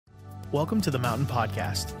Welcome to the Mountain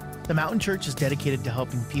Podcast. The Mountain Church is dedicated to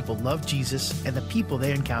helping people love Jesus and the people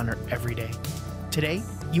they encounter every day. Today,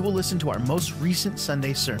 you will listen to our most recent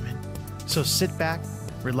Sunday sermon. So sit back,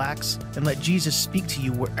 relax, and let Jesus speak to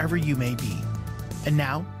you wherever you may be. And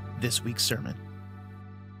now, this week's sermon.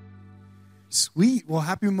 Sweet. Well,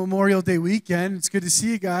 happy Memorial Day weekend. It's good to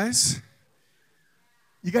see you guys.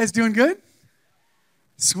 You guys doing good?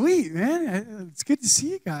 Sweet, man. It's good to see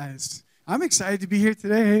you guys. I'm excited to be here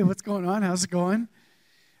today. Hey, what's going on? How's it going?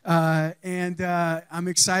 I'm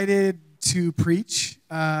excited to preach,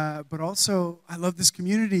 but also I love this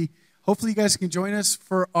community. Hopefully you guys can join us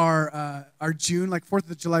for our June, 4th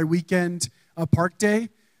of July weekend park day.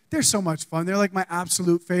 They're so much fun. They're like my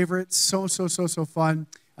absolute favorites. So fun.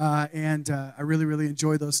 I really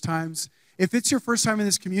enjoy those times. If it's your first time in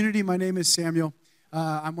this community, my name is Samuel.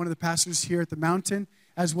 I'm one of the pastors here at the Mountain,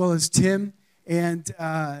 as well as Tim. And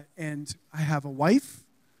I have a wife.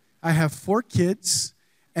 I have 4 kids,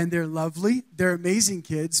 and they're lovely. They're amazing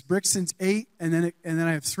kids. Brixton's 8, and then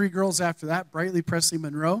I have 3 girls after that, Brightly, Presley,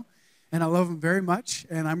 Monroe. And I love them very much.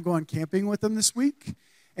 And I'm going camping with them this week.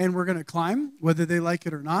 And we're going to climb, whether they like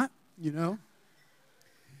it or not, you know.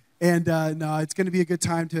 And no, it's going to be a good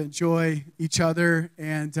time to enjoy each other.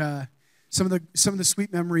 And some of the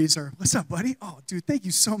sweet memories are, what's up, buddy? Oh, dude, thank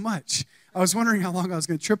you so much. I was wondering how long I was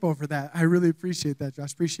going to trip over that. I really appreciate that,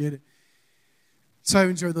 Josh. Appreciate it. So I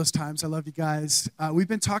enjoyed those times. I love you guys. We've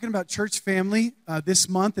been talking about church family this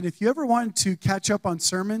month. And if you ever wanted to catch up on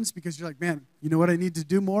sermons because you're like, man, you know what I need to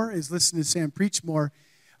do more is listen to Sam preach more.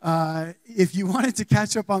 If you wanted to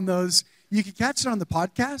catch up on those, you can catch it on the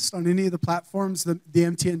podcast, on any of the platforms, the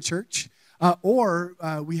MTN Church. Or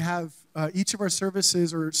we have each of our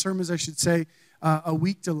services, or sermons, I should say, a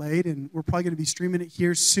week delayed. And we're probably going to be streaming it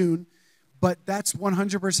here soon. But that's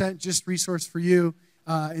 100% just resource for you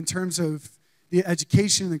in terms of the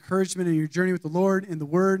education and encouragement in your journey with the Lord and the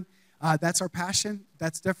Word. That's our passion.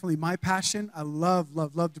 That's definitely my passion. I love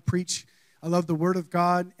to preach. I love the Word of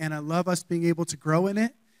God, and I love us being able to grow in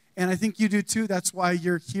it. And I think you do too. That's why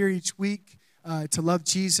you're here each week, to love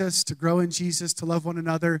Jesus, to grow in Jesus, to love one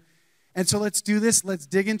another. And so let's do this. Let's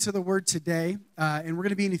dig into the Word today. And we're going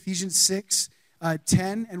to be in Ephesians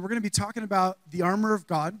 6:10, and we're going to be talking about the armor of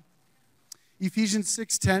God. Ephesians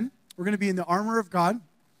 6:10. We're going to be in the armor of God.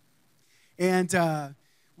 And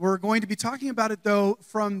we're going to be talking about it, though,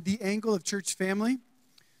 from the angle of church family.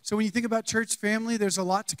 So when you think about church family, there's a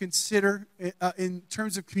lot to consider in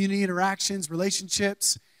terms of community interactions,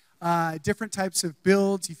 relationships, different types of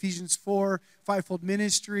builds, Ephesians 4, fivefold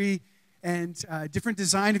ministry, and different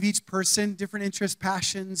design of each person, different interests,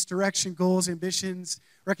 passions, direction, goals, ambitions,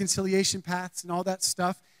 reconciliation paths, and all that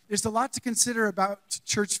stuff. There's a lot to consider about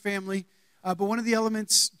church family. But one of the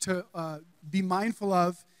elements to be mindful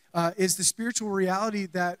of is the spiritual reality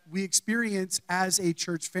that we experience as a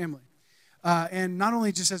church family. And not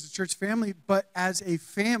only just as a church family, but as a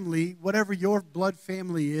family, whatever your blood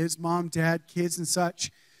family is, mom, dad, kids, and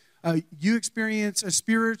such, you experience a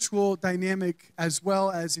spiritual dynamic as well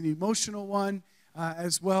as an emotional one,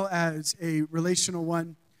 as well as a relational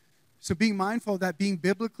one. So being mindful of that, being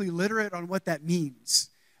biblically literate on what that means,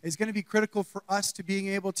 is going to be critical for us to being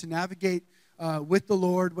able to navigate with the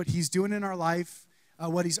Lord, what He's doing in our life,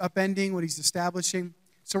 what He's upending, what He's establishing.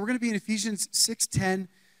 So we're going to be in Ephesians 6:10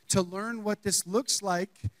 to learn what this looks like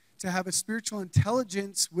to have a spiritual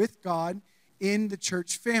intelligence with God in the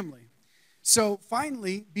church family. So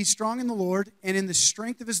finally, be strong in the Lord and in the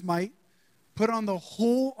strength of His might. Put on the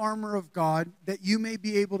whole armor of God that you may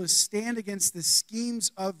be able to stand against the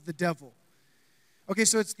schemes of the devil. Okay,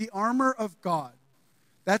 so it's the armor of God.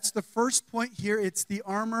 That's the first point here. It's the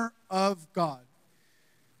armor of God,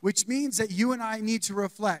 which means that you and I need to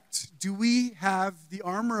reflect. Do we have the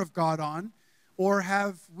armor of God on, or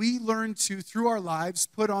have we learned to, through our lives,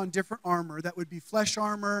 put on different armor? That would be flesh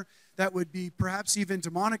armor, that would be perhaps even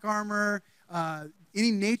demonic armor,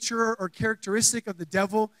 any nature or characteristic of the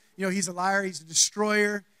devil. You know, he's a liar, he's a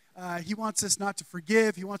destroyer. He wants us not to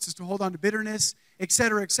forgive. He wants us to hold on to bitterness, et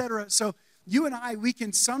cetera, et cetera. So you and I, we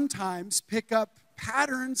can sometimes pick up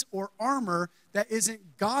patterns or armor that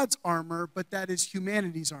isn't God's armor, but that is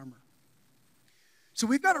humanity's armor. So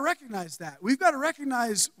we've got to recognize that. We've got to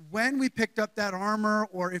recognize when we picked up that armor,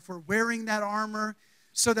 or if we're wearing that armor,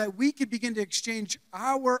 so that we could begin to exchange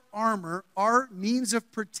our armor, our means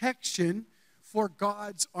of protection, for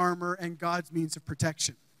God's armor and God's means of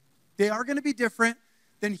protection. They are going to be different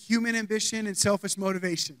than human ambition and selfish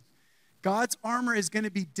motivation. God's armor is going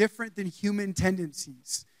to be different than human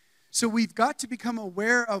tendencies. So we've got to become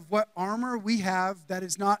aware of what armor we have that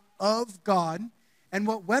is not of God, and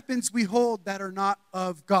what weapons we hold that are not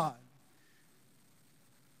of God.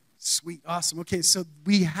 Sweet, awesome. Okay, so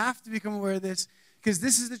we have to become aware of this because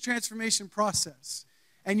this is the transformation process.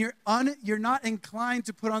 And you're not inclined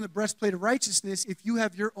to put on the breastplate of righteousness if you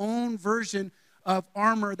have your own version of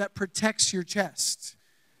armor that protects your chest.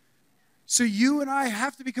 So you and I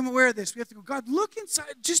have to become aware of this. We have to go, God, look inside.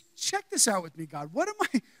 Just check this out with me, God. What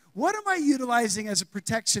am I utilizing as a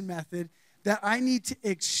protection method that I need to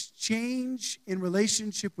exchange in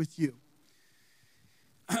relationship with you?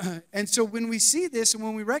 And so when we see this and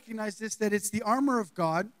when we recognize this, that it's the armor of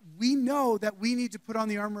God, we know that we need to put on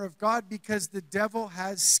the armor of God because the devil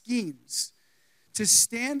has schemes. To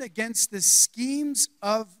stand against the schemes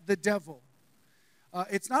of the devil.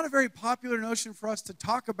 It's not a very popular notion for us to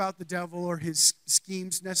talk about the devil or his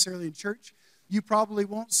schemes necessarily in church. You probably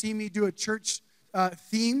won't see me do a church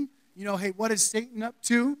theme. You know, hey, what is Satan up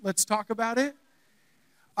to? Let's talk about it.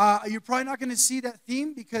 You're probably not going to see that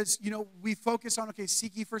theme because, you know, we focus on, okay,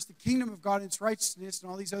 seek ye first the kingdom of God and its righteousness, and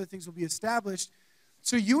all these other things will be established.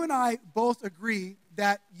 So you and I both agree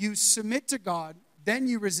that you submit to God, then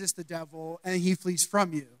you resist the devil, and he flees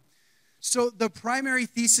from you. So the primary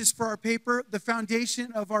thesis for our paper, the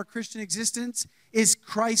foundation of our Christian existence, is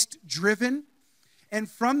Christ-driven. And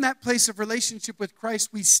from that place of relationship with Christ,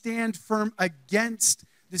 we stand firm against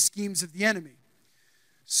the schemes of the enemy.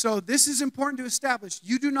 So this is important to establish.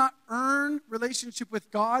 You do not earn relationship with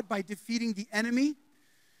God by defeating the enemy.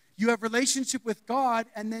 You have relationship with God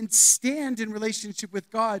and then stand in relationship with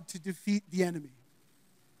God to defeat the enemy.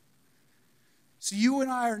 So you and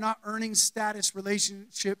I are not earning status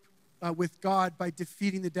relationship with God by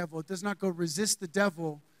defeating the devil. It does not go resist the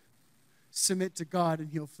devil, submit to God, and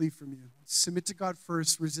he'll flee from you. Submit to God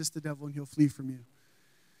first, resist the devil, and he'll flee from you.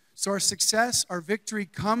 So our success, our victory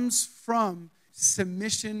comes from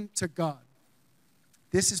submission to God.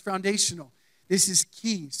 This is foundational. This is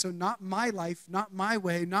key. So not my life, not my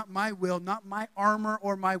way, not my will, not my armor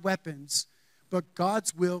or my weapons, but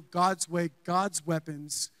God's will, God's way, God's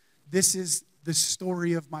weapons. This is the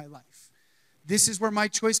story of my life. This is where my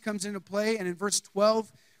choice comes into play. And in verse 12,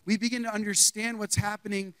 we begin to understand what's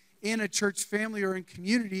happening in a church family or in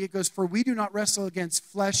community. It goes, for we do not wrestle against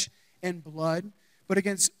flesh and blood, but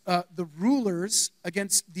against the rulers,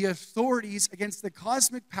 against the authorities, against the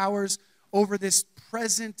cosmic powers over this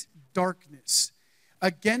present darkness,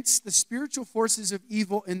 against the spiritual forces of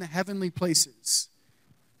evil in the heavenly places.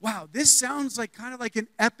 Wow, this sounds like kind of like an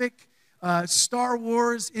epic Star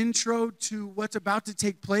Wars intro to what's about to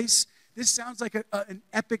take place. This sounds like an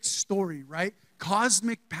epic story, right?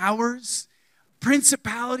 Cosmic powers,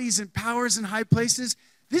 principalities and powers in high places.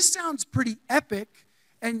 This sounds pretty epic,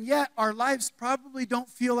 and yet our lives probably don't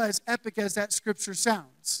feel as epic as that scripture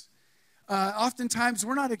sounds. Oftentimes,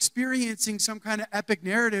 we're not experiencing some kind of epic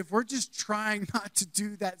narrative. We're just trying not to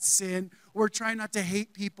do that sin, or we're trying not to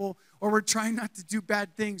hate people, or we're trying not to do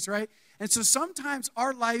bad things, right? And so sometimes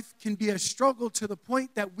our life can be a struggle to the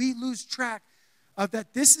point that we lose track of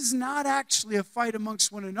that this is not actually a fight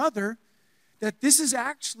amongst one another, that this is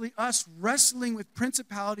actually us wrestling with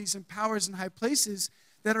principalities and powers in high places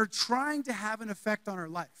that are trying to have an effect on our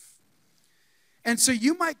life. And so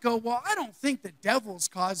you might go, well, I don't think the devil's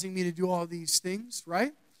causing me to do all these things,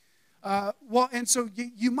 right? And so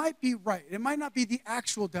you might be right. It might not be the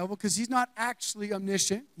actual devil because he's not actually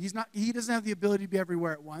omniscient. He doesn't have the ability to be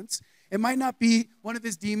everywhere at once. It might not be one of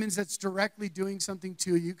his demons that's directly doing something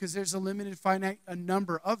to you because there's a limited, finite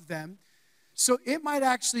number of them. So it might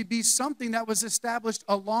actually be something that was established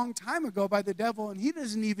a long time ago by the devil, and he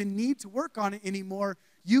doesn't even need to work on it anymore.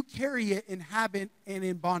 You carry it in habit and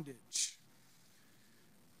in bondage.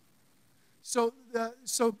 So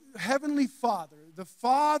Heavenly Father, the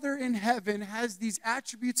Father in heaven has these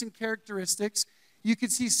attributes and characteristics. You can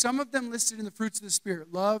see some of them listed in the fruits of the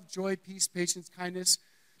Spirit: love, joy, peace, patience, kindness.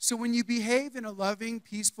 So when you behave in a loving,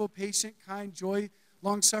 peaceful, patient, kind, joy,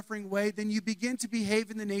 long-suffering way, then you begin to behave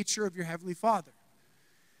in the nature of your Heavenly Father.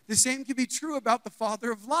 The same can be true about the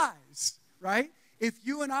father of lies, right? If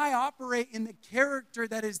you and I operate in the character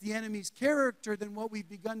that is the enemy's character, then what we've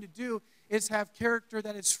begun to do is have character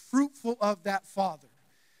that is fruitful of that father.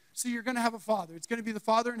 So you're going to have a father. It's going to be the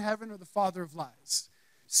Father in heaven or the father of lies.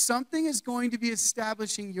 Something is going to be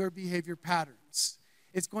establishing your behavior patterns.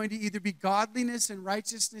 It's going to either be godliness and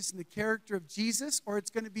righteousness in the character of Jesus, or it's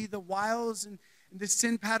going to be the wiles and the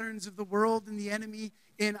sin patterns of the world and the enemy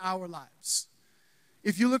in our lives.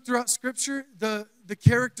 If you look throughout Scripture, the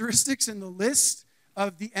characteristics and the list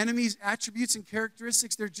of the enemy's attributes and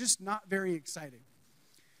characteristics, they're just not very exciting.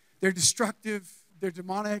 They're destructive, they're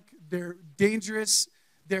demonic, they're dangerous,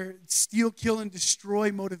 they're steal, kill, and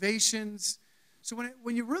destroy motivations. So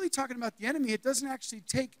when you're really talking about the enemy, it doesn't actually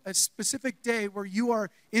take a specific day where you are,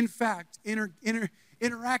 in fact,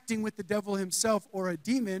 interacting with the devil himself or a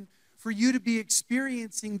demon for you to be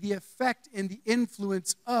experiencing the effect and the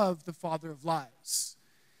influence of the father of lies.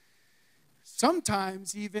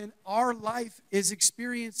 Sometimes even our life is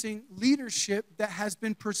experiencing leadership that has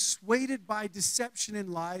been persuaded by deception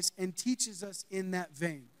and lies and teaches us in that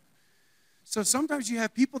vein. So sometimes you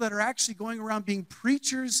have people that are actually going around being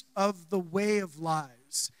preachers of the way of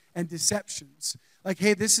lies and deceptions. Like,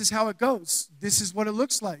 hey, this is how it goes. This is what it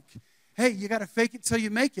looks like. Hey, you got to fake it till you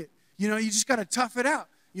make it. You know, you just got to tough it out.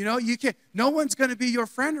 You know, you can't. No one's going to be your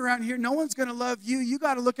friend around here. No one's going to love you. You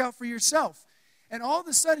got to look out for yourself. And all of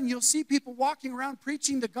a sudden, you'll see people walking around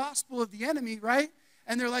preaching the gospel of the enemy, right?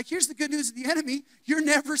 And they're like, here's the good news of the enemy. You're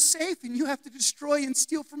never safe, and you have to destroy and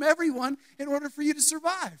steal from everyone in order for you to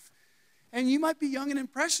survive. And you might be young and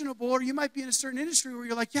impressionable, or you might be in a certain industry where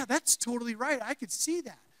you're like, yeah, that's totally right. I could see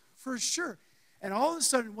that for sure. And all of a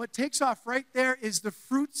sudden, what takes off right there is the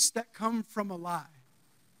fruits that come from a lie.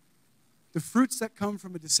 The fruits that come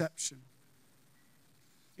from a deception.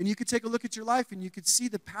 And you could take a look at your life, and you could see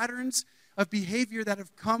the patterns of behavior that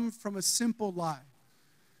have come from a simple lie.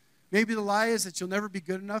 Maybe the lie is that you'll never be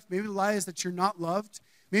good enough. Maybe the lie is that you're not loved.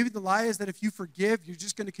 Maybe the lie is that if you forgive, you're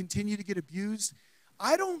just going to continue to get abused.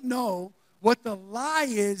 I don't know what the lie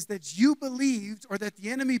is that you believed or that the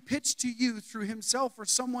enemy pitched to you through himself or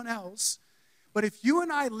someone else. But if you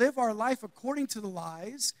and I live our life according to the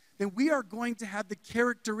lies, then we are going to have the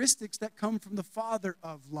characteristics that come from the father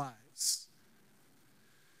of lies.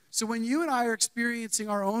 So when you and I are experiencing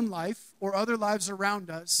our own life or other lives around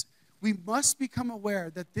us, we must become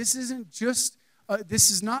aware that this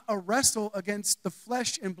is not a wrestle against the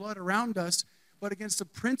flesh and blood around us, but against the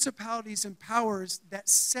principalities and powers that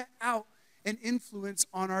set out an influence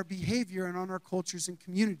on our behavior and on our cultures and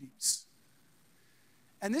communities.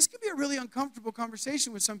 And this could be a really uncomfortable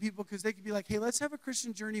conversation with some people because they could be like, hey, let's have a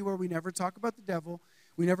Christian journey where we never talk about the devil,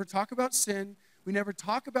 we never talk about sin, we never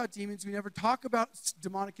talk about demons, we never talk about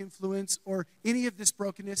demonic influence or any of this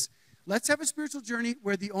brokenness. Let's have a spiritual journey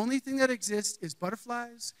where the only thing that exists is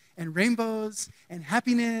butterflies and rainbows and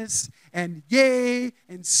happiness and yay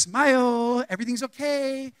and smile. Everything's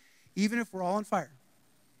okay, even if we're all on fire.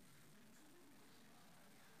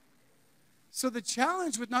 So the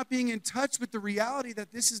challenge with not being in touch with the reality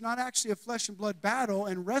that this is not actually a flesh and blood battle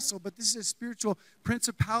and wrestle, but this is a spiritual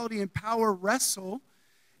principality and power wrestle.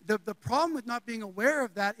 The problem with not being aware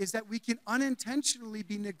of that is that we can unintentionally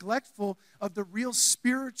be neglectful of the real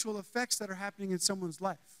spiritual effects that are happening in someone's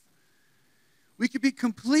life. We could be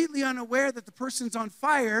completely unaware that the person's on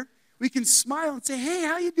fire. We can smile and say, hey,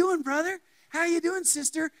 how you doing, brother? How you doing,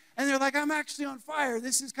 sister? And they're like, I'm actually on fire.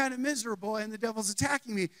 This is kind of miserable, and the devil's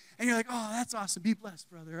attacking me. And you're like, oh, that's awesome. Be blessed,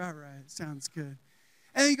 brother. All right, sounds good.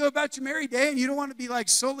 And then you go about your merry day, and you don't want to be like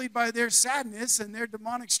sullied by their sadness and their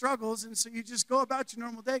demonic struggles. And so you just go about your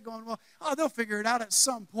normal day going, well, they'll figure it out at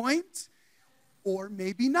some point. Or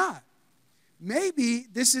maybe not. Maybe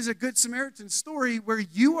this is a Good Samaritan story where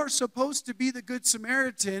you are supposed to be the Good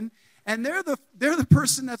Samaritan, and they're the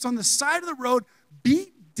person that's on the side of the road,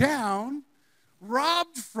 beat down,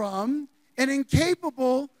 robbed from, and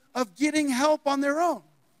incapable of getting help on their own.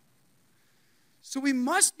 So we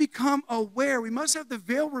must become aware, we must have the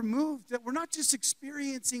veil removed that we're not just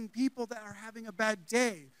experiencing people that are having a bad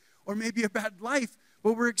day or maybe a bad life,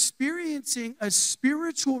 but we're experiencing a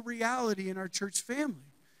spiritual reality in our church family.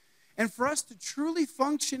 And for us to truly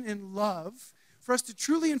function in love, for us to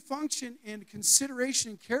truly function in consideration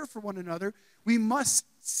and care for one another, we must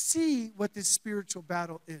see what this spiritual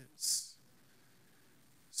battle is.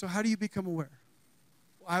 So how do you become aware?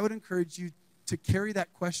 Well, I would encourage you to carry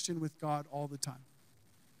that question with God all the time.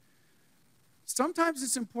 Sometimes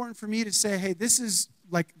it's important for me to say, hey, this is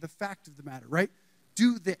like the fact of the matter, right?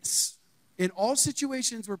 Do this. In all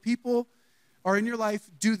situations where people are in your life,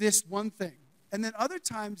 do this one thing. And then other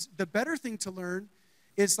times, the better thing to learn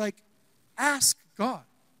is like, ask God.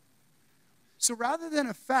 So rather than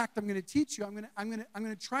a fact I'm going to teach you, I'm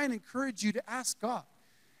going to try and encourage you to ask God.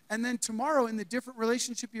 And then tomorrow, in the different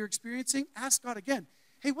relationship you're experiencing, ask God again.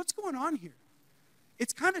 Hey, what's going on here?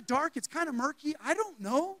 It's kind of dark. It's kind of murky. I don't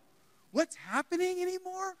know what's happening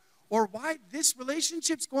anymore, or why this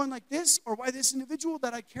relationship's going like this, or why this individual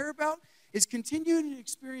that I care about is continuing to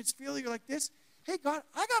experience failure like this. Hey, God,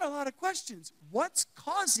 I got a lot of questions. What's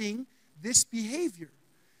causing this behavior?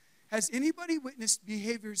 Has anybody witnessed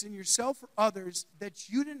behaviors in yourself or others that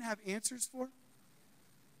you didn't have answers for?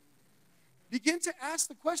 Begin to ask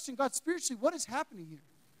the question, God, spiritually, what is happening here?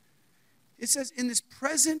 It says, in this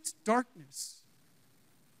present darkness.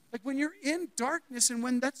 Like when you're in darkness and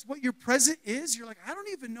when that's what your present is, you're like, I don't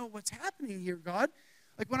even know what's happening here, God.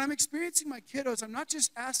 Like when I'm experiencing my kiddos, I'm not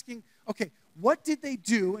just asking, okay, what did they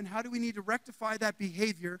do and how do we need to rectify that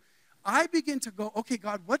behavior? I begin to go, okay,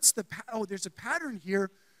 God, there's a pattern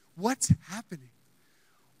here. What's happening?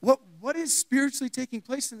 What is spiritually taking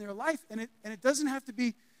place in their life? And it doesn't have to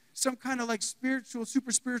be some kind of like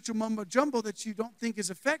super spiritual mumbo jumbo that you don't think is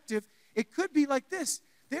effective. It could be like this.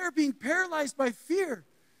 They are being paralyzed by fear.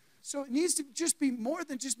 So it needs to just be more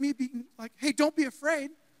than just me being like, hey, don't be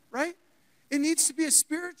afraid, right? It needs to be a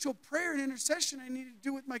spiritual prayer and intercession I need to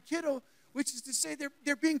do with my kiddo, which is to say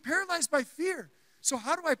they're being paralyzed by fear. So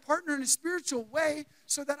how do I partner in a spiritual way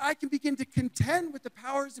so that I can begin to contend with the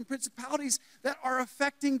powers and principalities that are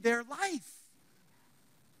affecting their life?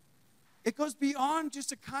 It goes beyond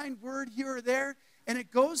just a kind word here or there, and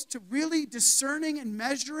it goes to really discerning and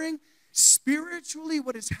measuring spiritually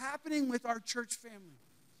what is happening with our church family.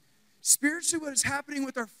 Spiritually what is happening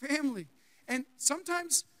with our family. And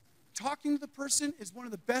sometimes talking to the person is one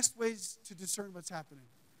of the best ways to discern what's happening.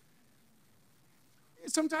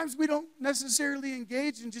 Sometimes we don't necessarily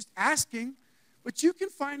engage in just asking, but you can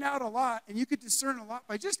find out a lot and you can discern a lot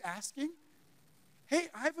by just asking. Hey,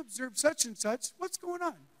 I've observed such and such. What's going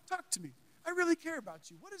on? Talk to me. I really care about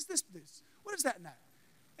you. What is this? What is that and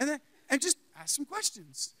that? And just ask some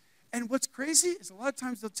questions. And what's crazy is a lot of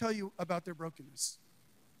times they'll tell you about their brokenness.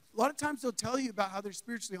 A lot of times they'll tell you about how they're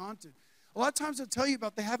spiritually haunted. A lot of times they'll tell you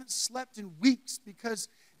about they haven't slept in weeks because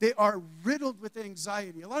they are riddled with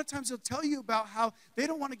anxiety. A lot of times they'll tell you about how they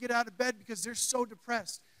don't want to get out of bed because they're so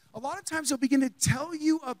depressed. A lot of times they'll begin to tell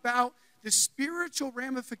you about the spiritual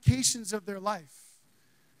ramifications of their life.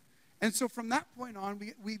 And so from that point on,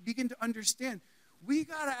 we begin to understand we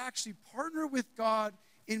got to actually partner with God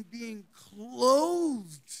in being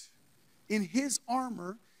clothed in his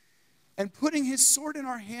armor and putting his sword in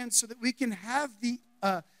our hands so that we can have the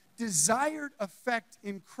desired effect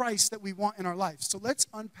in Christ that we want in our life. So let's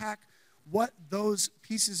unpack what those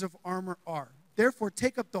pieces of armor are. Therefore,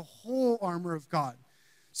 take up the whole armor of God.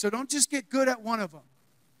 So don't just get good at one of them.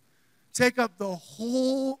 Take up the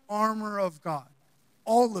whole armor of God.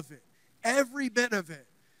 All of it. Every bit of it.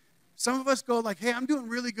 Some of us go like, hey, I'm doing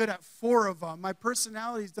really good at 4 of them. My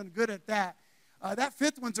personality's done good at that. That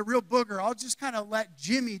 5th one's a real booger. I'll just kind of let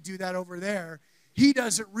Jimmy do that over there. He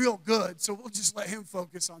does it real good, so we'll just let him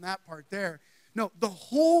focus on that part there. No, the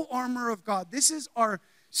whole armor of God. This is our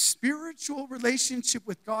spiritual relationship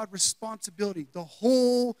with God responsibility. The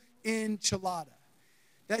whole enchilada.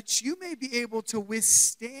 That you may be able to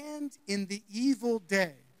withstand in the evil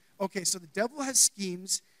day. Okay, so the devil has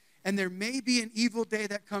schemes, and there may be an evil day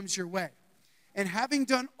that comes your way. And having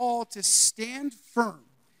done all to stand firm,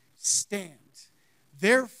 stand.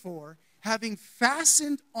 Therefore, having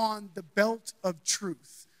fastened on the belt of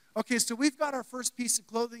truth. Okay, so we've got our first piece of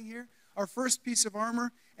clothing here, our first piece of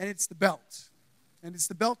armor, and it's the belt. And it's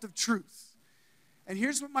the belt of truth. And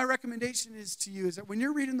here's what my recommendation is to you, is that when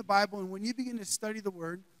you're reading the Bible and when you begin to study the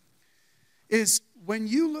Word, is when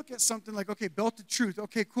you look at something like, okay, belt of truth,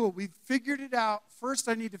 okay, cool, we've figured it out. First,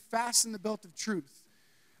 I need to fasten the belt of truth.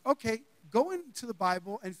 Okay, go into the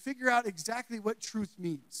Bible and figure out exactly what truth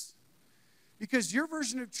means. Because your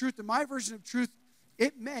version of truth and my version of truth,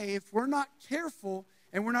 it may, if we're not careful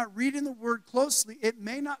and we're not reading the Word closely, it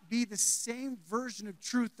may not be the same version of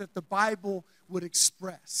truth that the Bible would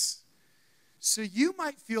express. So you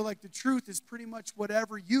might feel like the truth is pretty much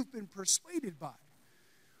whatever you've been persuaded by.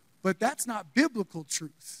 But that's not biblical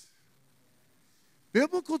truth.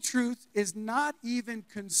 Biblical truth is not even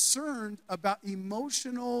concerned about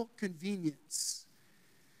emotional convenience.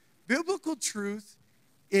 Biblical truth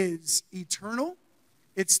is eternal,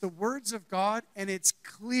 it's the words of God, and it's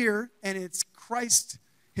clear, and it's Christ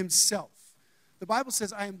himself. The Bible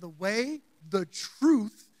says, I am the way, the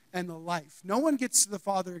truth, and the life. No one gets to the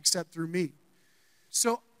Father except through me.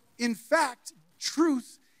 So, in fact,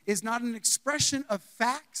 truth is not an expression of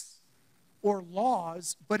facts or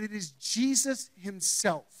laws, but it is Jesus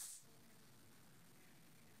himself.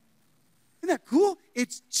 Isn't that cool?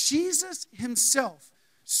 It's Jesus himself.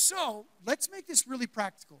 So, let's make this really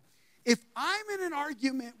practical. If I'm in an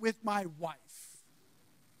argument with my wife,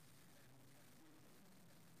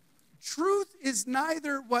 truth is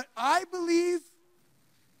neither what I believe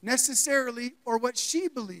necessarily or what she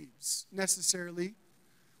believes necessarily,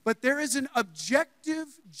 but there is an objective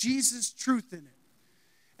Jesus truth in it.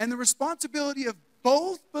 And the responsibility of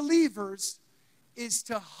both believers is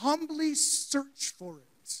to humbly search for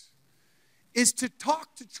it, is to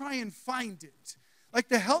talk to try and find it. Like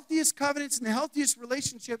the healthiest covenants and the healthiest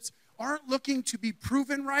relationships aren't looking to be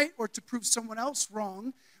proven right or to prove someone else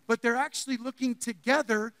wrong, but they're actually looking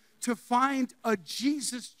together to find a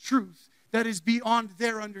Jesus truth that is beyond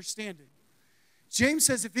their understanding. James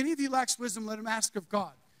says, if any of you lacks wisdom, let him ask of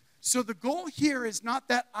God. So the goal here is not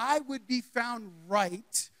that I would be found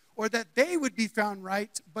right or that they would be found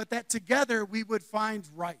right, but that together we would find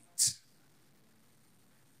right.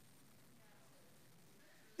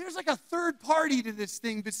 There's like a third party to this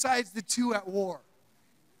thing besides the two at war.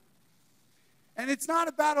 And it's not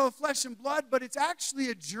a battle of flesh and blood, but it's actually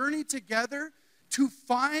a journey together to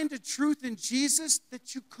find a truth in Jesus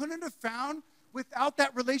that you couldn't have found without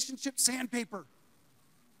that relationship sandpaper.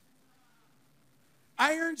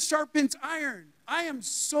 Iron sharpens iron. I am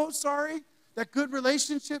so sorry that good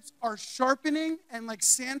relationships are sharpening and like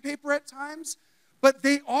sandpaper at times, but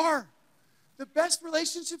they are. The best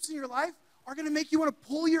relationships in your life are going to make you want to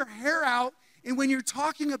pull your hair out and when you're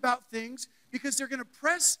talking about things because they're going to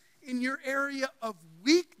press in your area of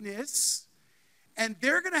weakness and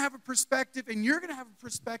they're going to have a perspective and you're going to have a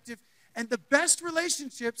perspective and the best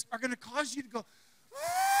relationships are going to cause you to go,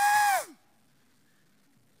 ah!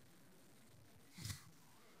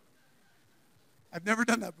 I've never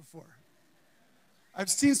done that before. I've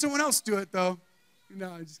seen someone else do it though. No,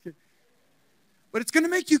 I'm just kidding. But it's going to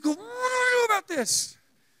make you go, what do I do about this?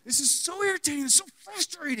 This is so irritating. It's so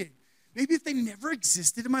frustrating. Maybe if they never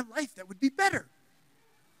existed in my life, that would be better.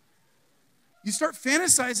 You start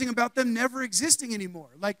fantasizing about them never existing anymore.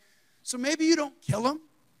 Like, so maybe you don't kill them,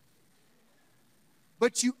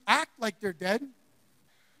 but you act like they're dead.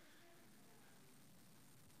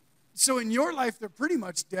 So in your life, they're pretty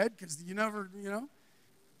much dead because you never,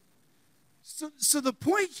 So the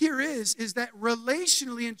point here is that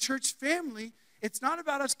relationally in church family, it's not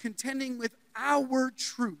about us contending with our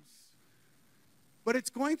truth, but it's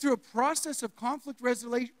going through a process of conflict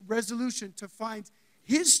resolution to find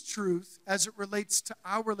his truth as it relates to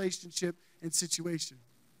our relationship and situation.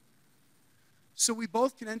 So we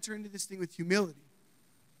both can enter into this thing with humility,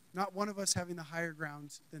 not one of us having the higher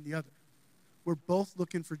ground than the other. We're both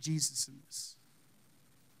looking for Jesus in this.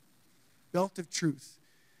 Belt of truth.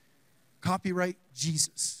 Copyright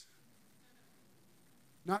Jesus.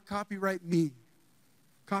 Not copyright me.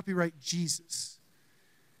 Copyright Jesus.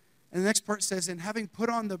 And the next part says, and having put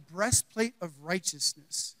on the breastplate of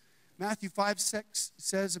righteousness. Matthew 5:6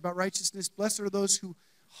 says about righteousness, blessed are those who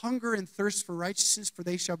hunger and thirst for righteousness, for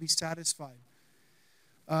they shall be satisfied.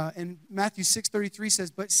 And Matthew 6:33 says,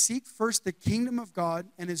 but seek first the kingdom of God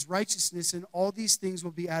and his righteousness, and all these things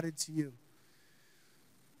will be added to you.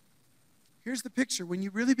 Here's the picture. When you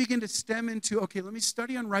really begin to stem into, okay, let me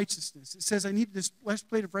study on righteousness. It says I need this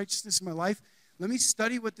breastplate of righteousness in my life. Let me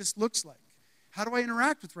study what this looks like. How do I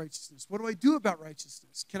interact with righteousness? What do I do about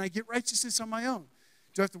righteousness? Can I get righteousness on my own?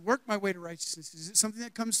 Do I have to work my way to righteousness? Is it something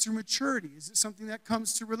that comes through maturity? Is it something that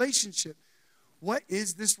comes through relationship? What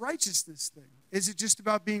is this righteousness thing? Is it just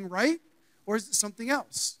about being right, or is it something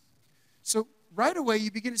else? So right away, you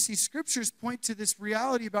begin to see scriptures point to this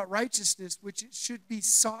reality about righteousness, which it should be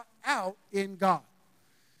sought out in God.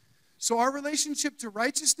 So our relationship to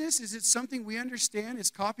righteousness, is it something we understand is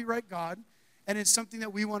copyright God, and it's something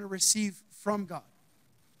that we want to receive from God?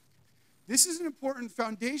 This is an important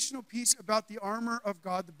foundational piece about the armor of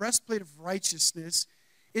God, the breastplate of righteousness,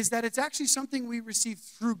 is that it's actually something we receive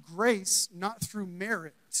through grace, not through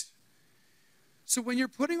merit. So when you're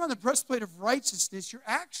putting on the breastplate of righteousness, you're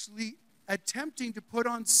actually attempting to put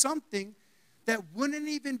on something that wouldn't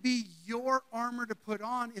even be your armor to put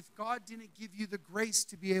on if God didn't give you the grace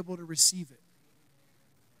to be able to receive it.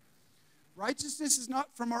 Righteousness is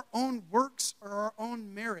not from our own works or our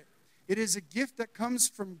own merit. It is a gift that comes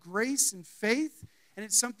from grace and faith, and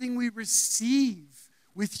it's something we receive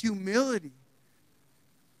with humility.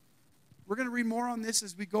 We're going to read more on this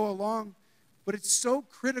as we go along, but it's so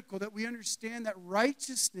critical that we understand that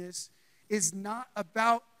righteousness is not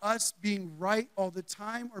about us being right all the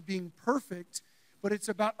time or being perfect, but it's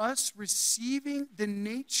about us receiving the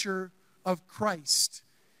nature of Christ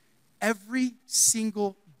every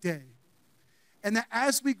single day. And that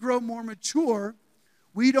as we grow more mature,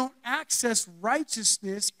 we don't access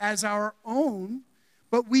righteousness as our own,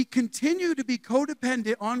 but we continue to be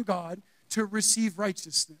codependent on God to receive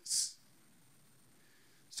righteousness.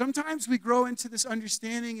 Sometimes we grow into this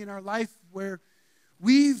understanding in our life where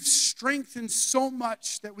we've strengthened so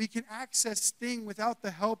much that we can access thing without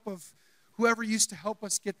the help of whoever used to help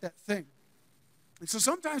us get that thing. And so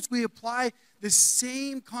sometimes we apply the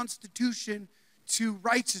same constitution to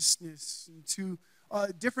righteousness and to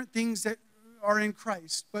different things that are in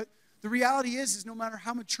Christ. But the reality is no matter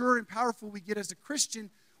how mature and powerful we get as a Christian,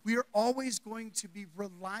 we are always going to be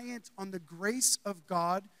reliant on the grace of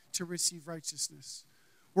God to receive righteousness.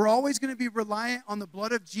 We're always going to be reliant on the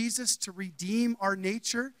blood of Jesus to redeem our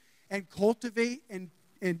nature and cultivate and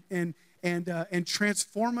and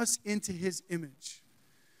transform us into his image.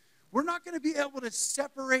 We're not going to be able to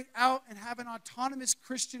separate out and have an autonomous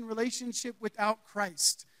Christian relationship without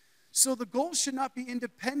Christ. So the goal should not be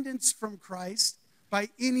independence from Christ by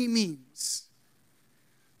any means.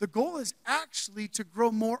 The goal is actually to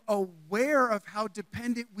grow more aware of how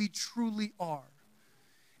dependent we truly are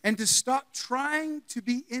and to stop trying to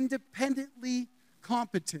be independently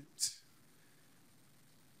competent.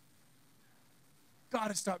 Got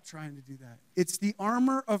to stop trying to do that. It's the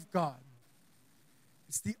armor of God.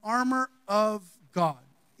 It's the armor of God.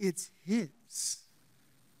 It's his.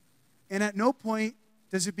 And at no point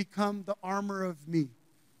does it become the armor of me.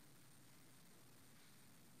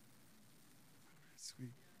 Sweet.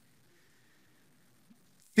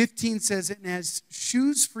 15 says, and as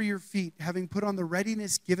shoes for your feet, having put on the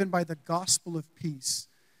readiness given by the gospel of peace.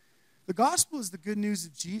 The gospel is the good news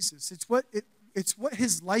of Jesus. It's what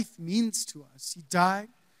his life means to us. He died,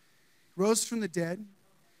 rose from the dead.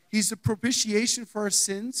 He's the propitiation for our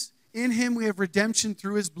sins. In him we have redemption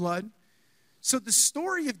through his blood. So the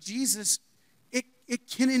story of Jesus, it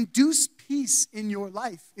can induce peace in your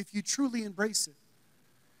life if you truly embrace it.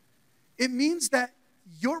 It means that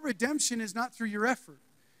your redemption is not through your effort.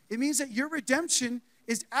 It means that your redemption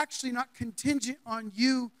is actually not contingent on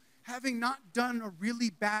you having not done a really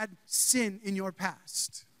bad sin in your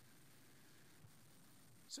past.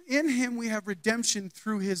 So in him we have redemption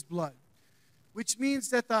through his blood, which means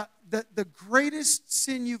that the greatest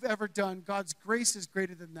sin you've ever done, God's grace is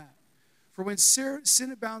greater than that. For when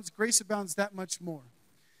sin abounds, grace abounds that much more.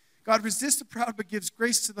 God resists the proud but gives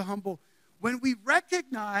grace to the humble. When we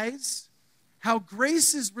recognize how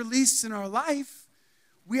grace is released in our life,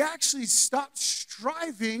 we actually stop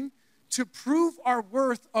striving to prove our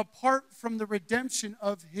worth apart from the redemption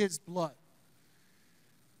of his blood.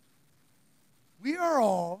 We are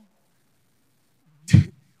all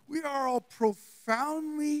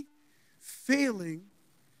profoundly failing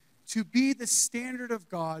to be the standard of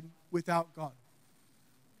God without God.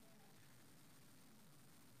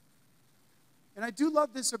 And I do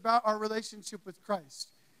love this about our relationship with Christ.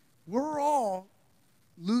 We're all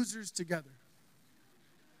losers together.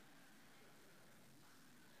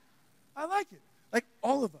 I like it. Like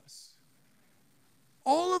all of us.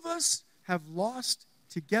 All of us have lost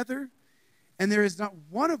together, and there is not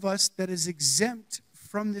one of us that is exempt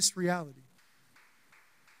from this reality.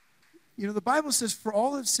 You know, the Bible says, for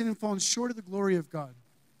all have sinned and fallen short of the glory of God.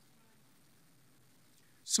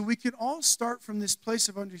 So we can all start from this place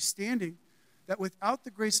of understanding that without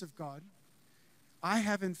the grace of God, I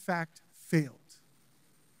have in fact failed.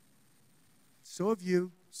 So have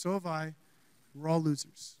you, so have I. We're all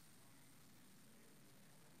losers.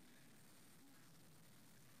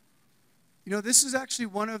 You know, this is actually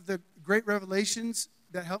one of the great revelations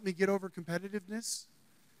that helped me get over competitiveness,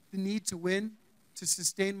 the need to win, to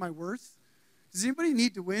sustain my worth. Does anybody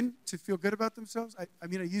need to win to feel good about themselves? I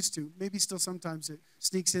mean, I used to. Maybe still sometimes it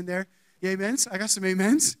sneaks in there. Yeah, amens? I got some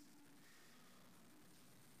amens.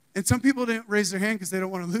 And some people didn't raise their hand because they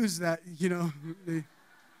don't want to lose that, you know.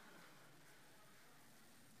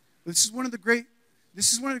 This is one of the great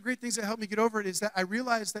things that helped me get over it, is that I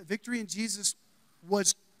realized that victory in Jesus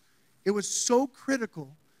was so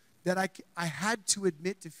critical that I had to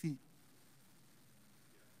admit defeat.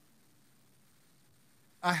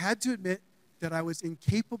 I had to admit that I was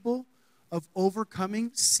incapable of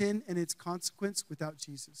overcoming sin and its consequence without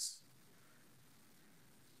Jesus.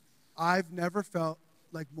 I've never felt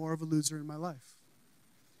like more of a loser in my life.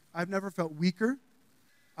 I've never felt weaker.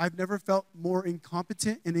 I've never felt more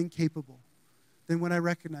incompetent and incapable than when I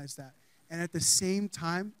recognized that. And at the same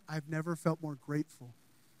time, I've never felt more grateful.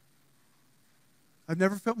 I've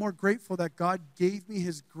never felt more grateful that God gave me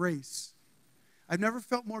his grace. I've never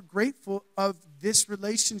felt more grateful of this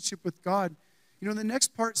relationship with God. You know, the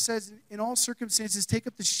next part says, in all circumstances, take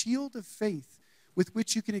up the shield of faith with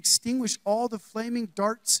which you can extinguish all the flaming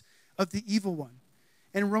darts of the evil one.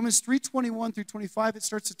 And in Romans 3:21 through 25, it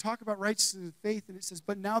starts to talk about righteousness and faith, and it says,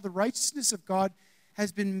 but now the righteousness of God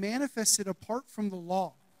has been manifested apart from the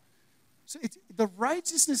law. So the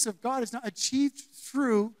righteousness of God is not achieved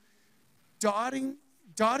through dotting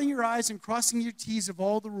your I's and crossing your T's of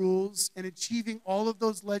all the rules and achieving all of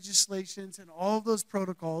those legislations and all of those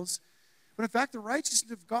protocols. But in fact, the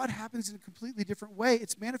righteousness of God happens in a completely different way.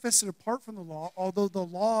 It's manifested apart from the law, although the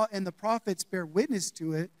law and the prophets bear witness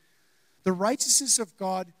to it. The righteousness of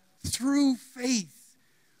God through faith.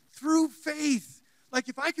 Through faith. Like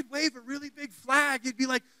if I could wave a really big flag, it'd be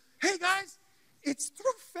like, hey guys, it's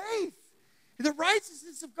through faith. The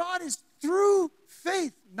righteousness of God is through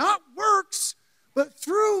faith, not works, but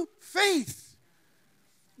through faith,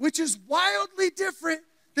 which is wildly different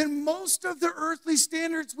than most earthly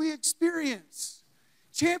standards we experience.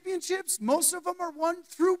 Championships, most of them are won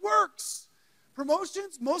through works.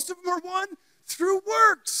 Promotions, most of them are won through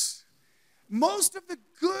works. Most of the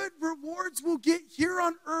good rewards we'll get here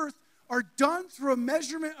on earth are done through a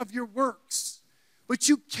measurement of your works. But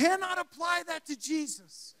you cannot apply that to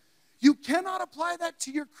Jesus. You cannot apply that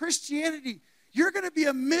to your Christianity. You're going to be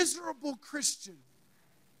a miserable Christian.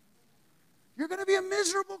 You're going to be a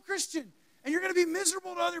miserable Christian. And you're going to be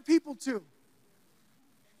miserable to other people too.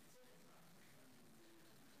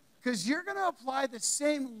 Because you're going to apply the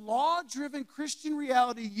same law-driven Christian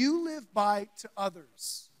reality you live by to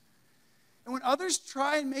others. And when others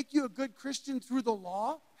try and make you a good Christian through the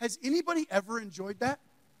law, has anybody ever enjoyed that?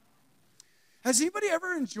 Has anybody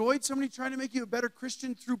ever enjoyed somebody trying to make you a better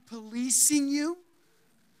Christian through policing you?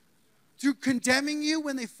 Through condemning you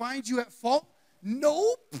when they find you at fault?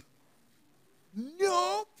 Nope.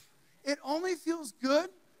 Nope. It only feels good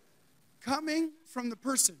coming from the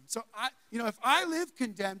person. So, if I live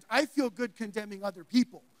condemned, I feel good condemning other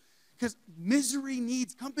people. Because misery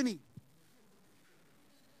needs company.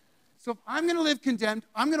 So if I'm going to live condemned,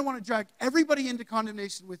 I'm going to want to drag everybody into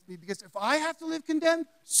condemnation with me. Because if I have to live condemned,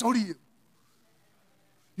 so do you.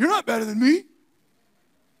 You're not better than me.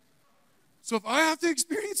 So if I have to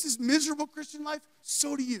experience this miserable Christian life,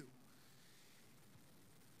 so do you.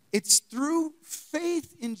 It's through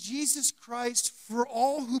faith in Jesus Christ for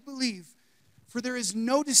all who believe. For there is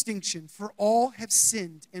no distinction, for all have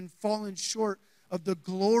sinned and fallen short of the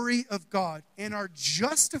glory of God and are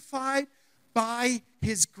justified by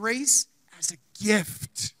his grace as a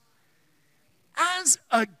gift. As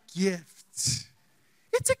a gift.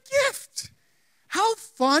 It's a gift. How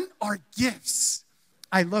fun are gifts?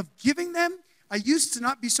 I love giving them. I used to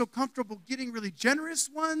not be so comfortable getting really generous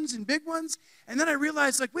ones and big ones. And then I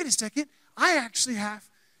realized, wait a second, I actually have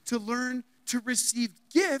to learn to receive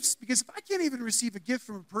gifts, because if I can't even receive a gift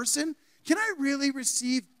from a person, can I really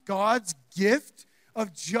receive God's gift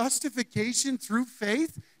of justification through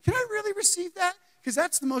faith? Can I really receive that? Because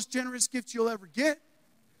that's the most generous gift you'll ever get.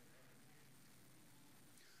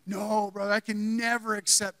 No, brother, I can never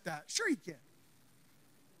accept that. Sure you can.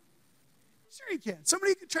 Sure you can.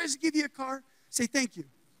 Somebody tries to give you a car, say thank you.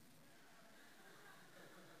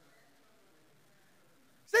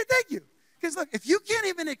 Say thank you. Because look, if you can't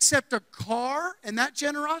even accept a car and that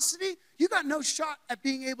generosity, you got no shot at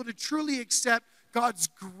being able to truly accept God's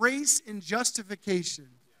grace and justification.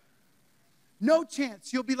 No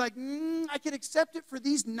chance. You'll be like, I can accept it for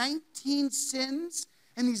these 19 sins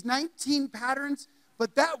and these 19 patterns,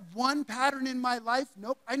 but that one pattern in my life,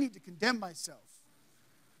 nope, I need to condemn myself.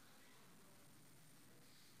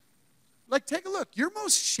 Take a look. Your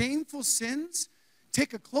most shameful sins,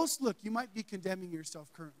 take a close look. You might be condemning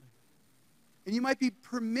yourself currently. And you might be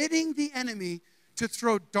permitting the enemy to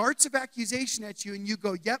throw darts of accusation at you, and you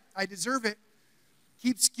go, yep, I deserve it.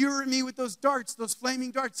 Keep skewering me with those darts, those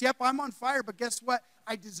flaming darts. Yep, I'm on fire, but guess what?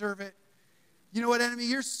 I deserve it. You know what, enemy?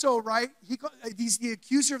 You're so right. He's the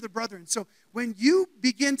accuser of the brethren. So when you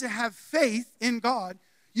begin to have faith in God,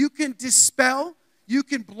 you can dispel, you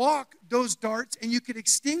can block those darts, and you can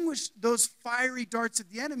extinguish those fiery darts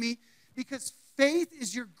of the enemy, because faith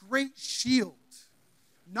is your great shield.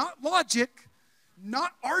 Not logic,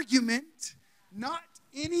 not argument, not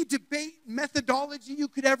any debate methodology you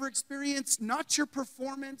could ever experience, not your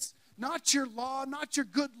performance, not your law, not your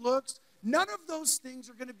good looks. None of those things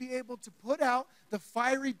are going to be able to put out the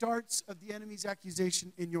fiery darts of the enemy's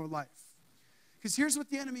accusation in your life. Because here's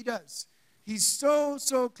what the enemy does. He's so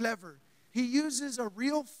clever. He uses a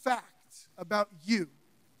real fact about you.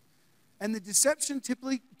 And the deception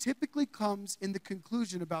typically comes in the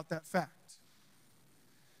conclusion about that fact.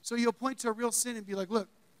 So you'll point to a real sin and be like, look,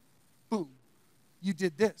 boom, you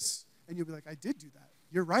did this. And you'll be like, I did do that.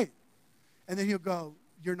 You're right. And then he'll go,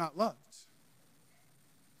 you're not loved.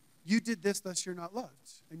 You did this, thus you're not loved.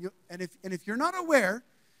 And if you're not aware,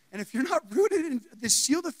 and if you're not rooted in this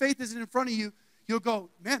shield of faith isn't in front of you, you'll go,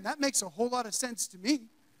 man, that makes a whole lot of sense to me.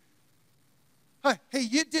 Hey,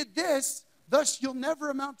 you did this, thus you'll never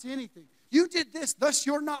amount to anything. You did this, thus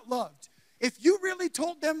you're not loved. If you really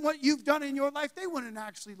told them what you've done in your life, they wouldn't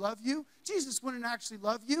actually love you. Jesus wouldn't actually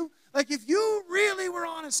love you. If you really were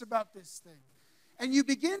honest about this thing, and you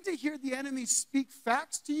begin to hear the enemy speak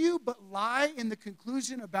facts to you, but lie in the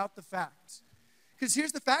conclusion about the facts. Because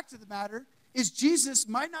here's the fact of the matter, is Jesus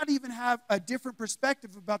might not even have a different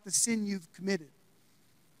perspective about the sin you've committed.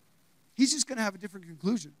 He's just going to have a different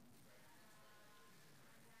conclusion.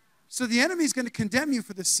 So the enemy is going to condemn you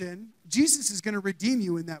for the sin. Jesus is going to redeem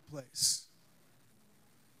you in that place.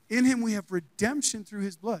 In him we have redemption through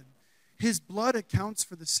his blood. His blood accounts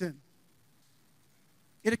for the sin.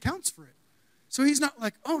 It accounts for it. So he's not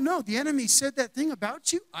like, oh no, the enemy said that thing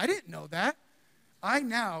about you. I didn't know that. I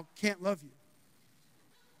now can't love you.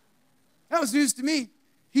 That was news to me.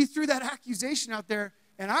 He threw that accusation out there,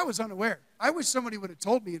 and I was unaware. I wish somebody would have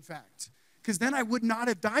told me, in fact, because then I would not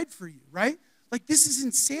have died for you, right? Like, this is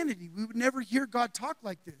insanity. We would never hear God talk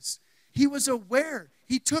like this. He was aware.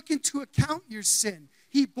 He took into account your sin.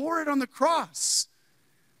 He bore it on the cross.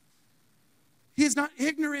 He is not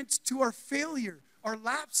ignorant to our failure, our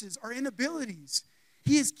lapses, our inabilities.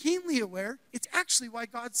 He is keenly aware. It's actually why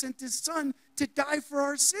God sent his son to die for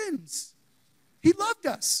our sins. He loved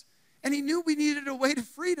us, and he knew we needed a way to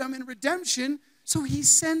freedom and redemption, so he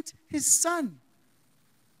sent his son.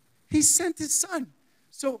 He sent his son.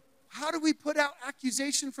 So how do we put out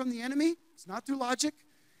accusation from the enemy? It's not through logic.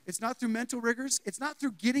 It's not through mental rigors. It's not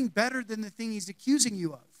through getting better than the thing he's accusing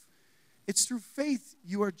you of. It's through faith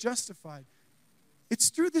you are justified. It's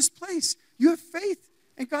through this place. You have faith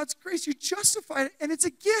and God's grace. You're justified, and it's a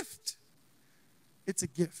gift. It's a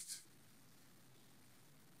gift.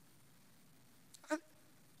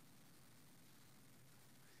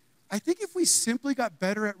 I think if we simply got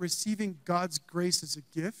better at receiving God's grace as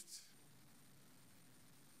a gift,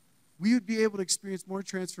 we would be able to experience more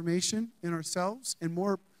transformation in ourselves and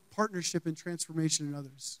more partnership and transformation in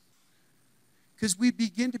others. Because we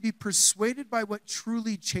begin to be persuaded by what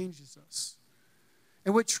truly changes us.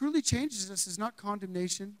 And what truly changes us is not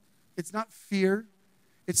condemnation, it's not fear,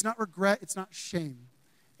 it's not regret, it's not shame,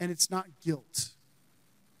 and it's not guilt.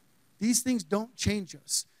 These things don't change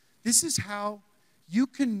us. This is how you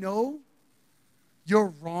can know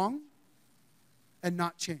you're wrong and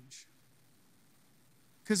not change.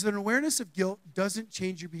 Because an awareness of guilt doesn't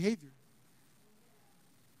change your behavior.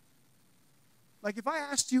 Like if I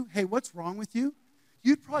asked you, hey, what's wrong with you?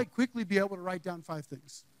 You'd probably quickly be able to write down 5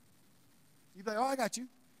 things. You'd be like, oh, I got you.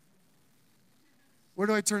 Where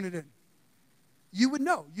do I turn it in? You would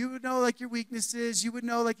know. You would know like your weaknesses. You would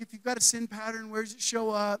know like if you've got a sin pattern, where does it show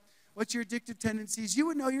up? What's your addictive tendencies? You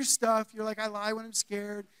would know your stuff. You're like, I lie when I'm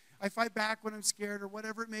scared. I fight back when I'm scared, or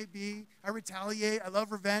whatever it may be. I retaliate. I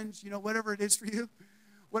love revenge, whatever it is for you.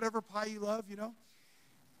 Whatever pie you love,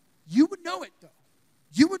 You would know it, though.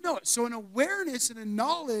 You would know it. So an awareness and a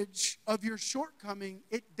knowledge of your shortcoming,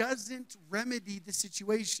 it doesn't remedy the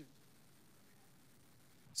situation.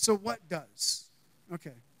 So what does?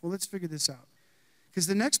 Okay, well, let's figure this out. Because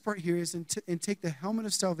the next part here is, and take the helmet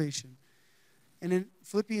of salvation. And in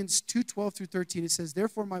Philippians 2:12 through 13, it says,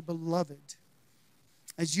 therefore, my beloved,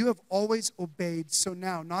 as you have always obeyed, so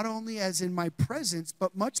now, not only as in my presence,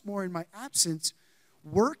 but much more in my absence,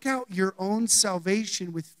 work out your own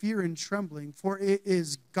salvation with fear and trembling, for it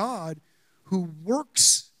is God who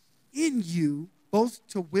works in you both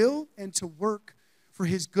to will and to work for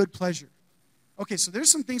his good pleasure. Okay, so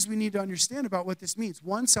there's some things we need to understand about what this means.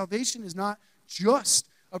 One, salvation is not just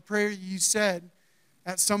a prayer you said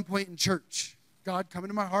at some point in church. God, come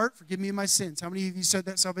into my heart, forgive me of my sins. How many of you said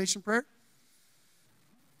that salvation prayer?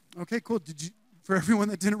 Okay, cool. Did you? For everyone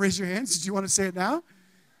that didn't raise your hands, did you want to say it now?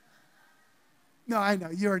 No, I know.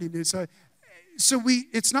 You already knew. So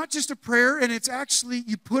it's not just a prayer, and it's actually,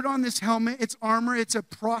 you put on this helmet, it's armor, it's a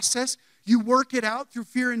process. You work it out through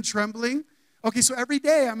fear and trembling. Okay, so every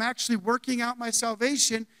day I'm actually working out my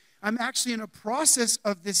salvation. I'm actually in a process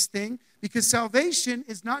of this thing, because salvation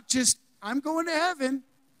is not just, I'm going to heaven,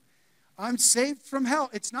 I'm saved from hell.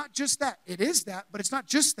 It's not just that. It is that, but it's not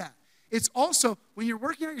just that. It's also, when you're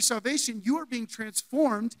working out your salvation, you are being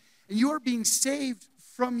transformed, and you are being saved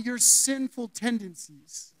from your sinful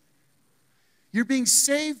tendencies. You're being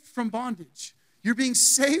saved from bondage. You're being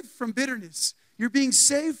saved from bitterness. You're being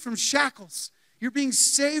saved from shackles. You're being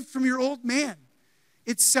saved from your old man.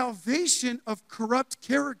 It's salvation of corrupt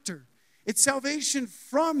character. It's salvation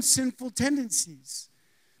from sinful tendencies.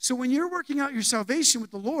 So when you're working out your salvation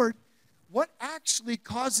with the Lord, what actually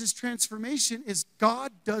causes transformation is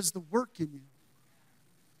God does the work in you.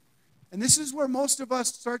 And this is where most of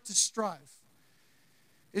us start to strive,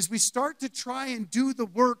 is we start to try and do the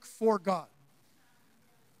work for God.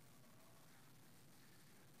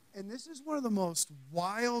 And this is one of the most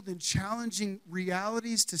wild and challenging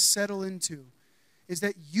realities to settle into, is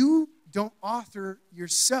that you don't author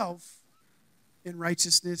yourself in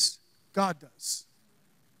righteousness, God does.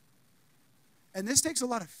 And this takes a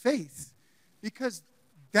lot of faith, because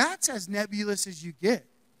that's as nebulous as you get.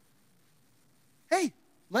 Hey,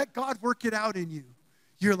 let God work it out in you.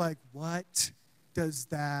 You're like, what does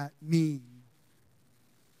that mean?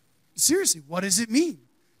 Seriously, what does it mean?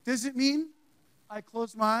 Does it mean I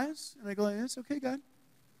close my eyes and I go like this? Okay, God.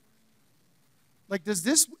 Like, is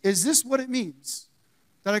this what it means?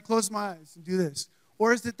 That I close my eyes and do this?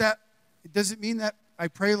 Or is it that, does it mean that I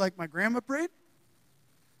pray like my grandma prayed?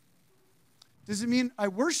 Does it mean I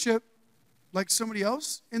worship like somebody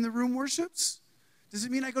else in the room worships? Does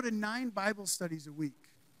it mean I go to 9 Bible studies a week?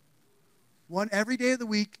 1 every day of the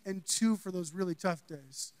week and 2 for those really tough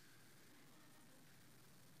days.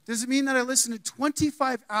 Does it mean that I listen to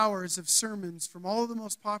 25 hours of sermons from all of the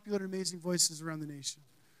most popular and amazing voices around the nation?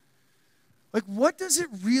 Like, what does it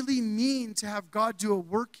really mean to have God do a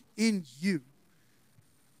work in you?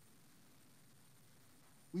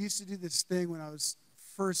 We used to do this thing when I was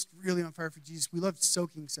first really on fire for Jesus. We loved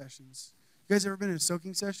soaking sessions. You guys ever been in a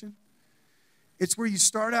soaking session? It's where you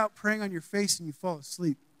start out praying on your face and you fall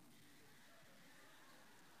asleep.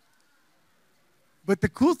 But the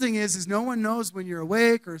cool thing is no one knows when you're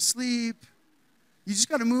awake or asleep. You just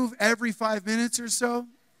got to move every 5 minutes or so.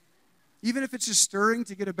 Even if it's just stirring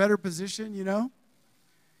to get a better position, you know.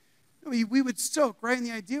 We would soak, right? And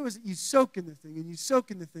the idea was that you soak in the thing and you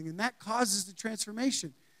soak in the thing, and that causes the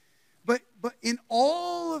transformation. But in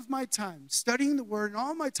all of my time studying the Word and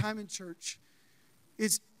all my time in church,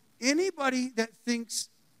 is anybody that thinks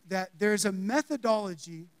that there's a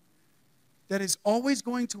methodology that is always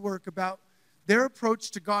going to work about their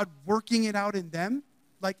approach to God working it out in them,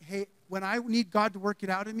 like, hey, when I need God to work it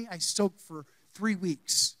out in me, I soak for 3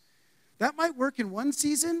 weeks. That might work in one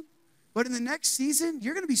season, but in the next season,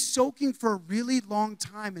 you're going to be soaking for a really long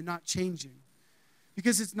time and not changing.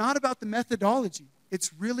 Because it's not about the methodology.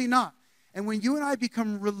 It's really not. And when you and I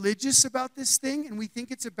become religious about this thing, and we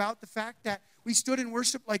think it's about the fact that we stood in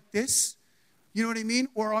worship like this, you know what I mean,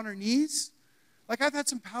 or on our knees. Like, I've had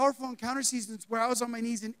some powerful encounter seasons where I was on my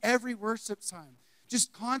knees in every worship time,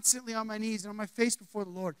 just constantly on my knees and on my face before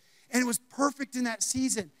the Lord. And it was perfect in that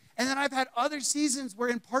season. And then I've had other seasons where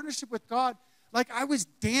in partnership with God, like I was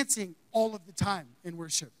dancing all of the time in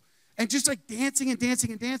worship. And just like dancing and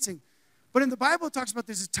dancing and dancing. But in the Bible it talks about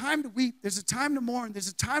there's a time to weep, there's a time to mourn, there's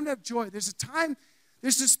a time to have joy, there's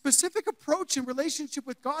a specific approach in relationship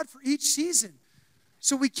with God for each season.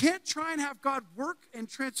 So we can't try and have God work and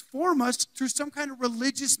transform us through some kind of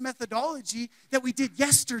religious methodology that we did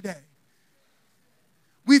yesterday.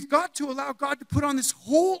 We've got to allow God to put on this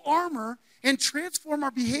whole armor and transform our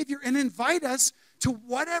behavior and invite us to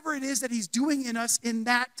whatever it is that he's doing in us in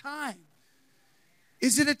that time.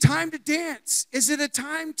 Is it a time to dance? Is it a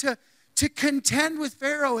time to contend with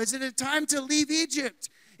Pharaoh? Is it a time to leave Egypt?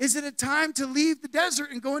 Is it a time to leave the desert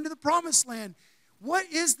and go into the promised land? What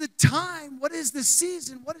is the time? What is the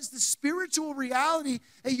season? What is the spiritual reality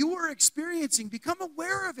that you are experiencing? Become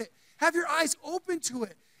aware of it. Have your eyes open to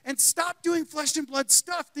it. And stop doing flesh and blood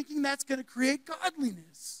stuff thinking that's going to create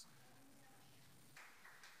godliness.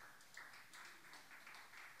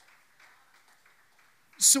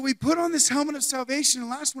 So we put on this helmet of salvation.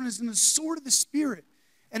 And the last one is in the sword of the Spirit.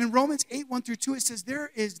 And in Romans 8, 1-2, it says,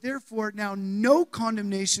 there is therefore now no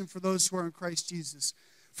condemnation for those who are in Christ Jesus.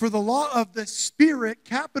 For the law of the Spirit,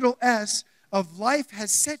 capital S, of life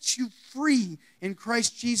has set you free in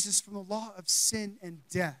Christ Jesus from the law of sin and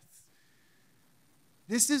death.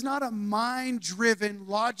 This is not a mind-driven,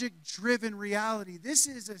 logic-driven reality. This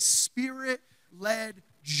is a Spirit-led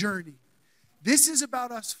journey. This is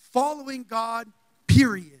about us following God,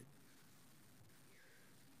 period.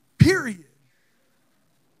 Period.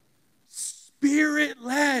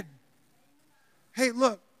 Spirit-led. Hey,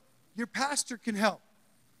 look, your pastor can help.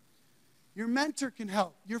 Your mentor can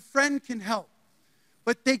help. Your friend can help.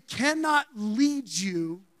 But they cannot lead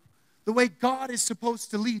you the way God is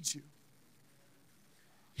supposed to lead you.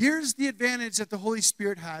 Here's the advantage that the Holy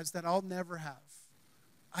Spirit has that I'll never have.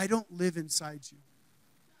 I don't live inside you.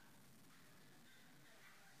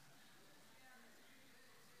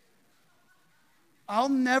 I'll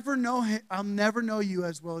never know you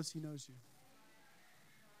as well as he knows you.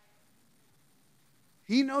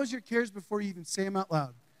 He knows your cares before you even say them out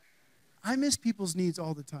loud. I miss people's needs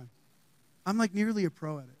all the time. I'm like nearly a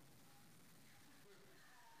pro at it.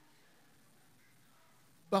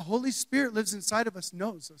 The Holy Spirit lives inside of us,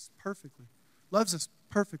 knows us perfectly, loves us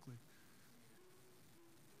perfectly.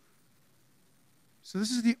 So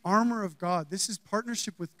this is the armor of God. This is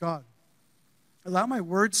partnership with God. Allow my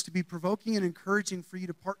words to be provoking and encouraging for you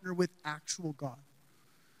to partner with actual God,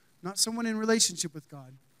 not someone in relationship with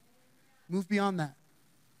God. Move beyond that.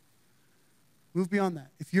 Move beyond that.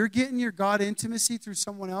 If you're getting your God intimacy through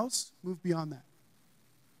someone else, move beyond that.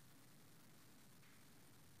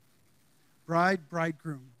 Bride,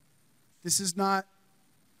 bridegroom. This is not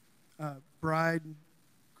bride,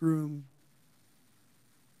 groom,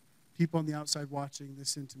 people on the outside watching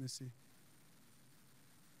this intimacy.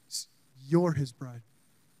 You're his bride.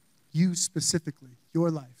 You specifically, your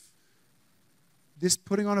life. This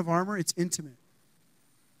putting on of armor, it's intimate.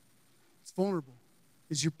 It's vulnerable.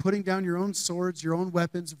 Is you're putting down your own swords, your own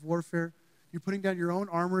weapons of warfare You're putting down your own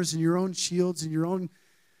armors and your own shields and your own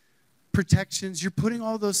protections. You're putting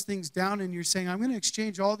all those things down and you're saying, I'm going to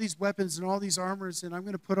exchange all these weapons and all these armors and I'm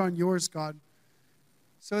going to put on yours, God.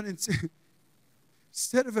 So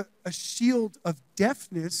instead of a shield of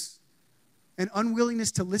deafness and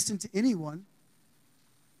unwillingness to listen to anyone,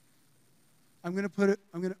 I'm going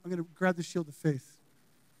to grab the shield of faith.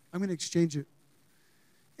 I'm going to exchange it.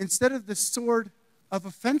 Instead of the sword of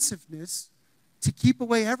offensiveness to keep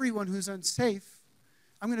away everyone who's unsafe,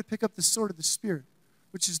 I'm going to pick up the sword of the Spirit,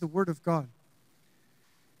 which is the Word of God.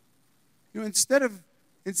 You know, instead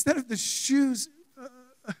of the shoes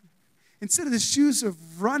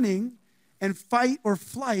of running and fight or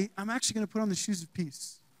flight, I'm actually going to put on the shoes of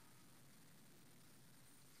peace.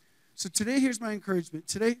 So today, here's my encouragement.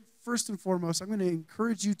 Today, first and foremost, I'm going to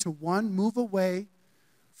encourage you to, one, move away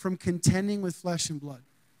from contending with flesh and blood.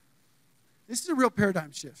 This is a real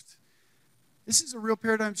paradigm shift. This is a real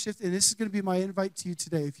paradigm shift, and this is going to be my invite to you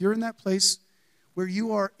today. If you're in that place where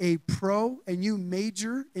you are a pro and you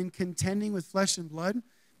major in contending with flesh and blood,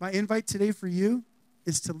 my invite today for you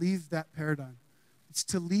is to leave that paradigm. It's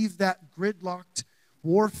to leave that gridlocked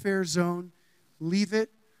warfare zone, leave it,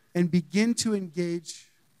 and begin to engage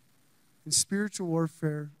in spiritual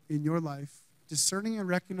warfare in your life, discerning and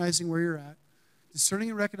recognizing where you're at, discerning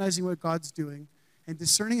and recognizing what God's doing, and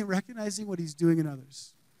discerning and recognizing what He's doing in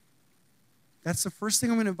others. That's the first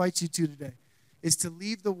thing I'm going to invite you to today, is to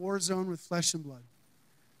leave the war zone with flesh and blood.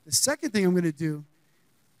 The second thing I'm going to do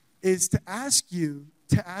is to ask you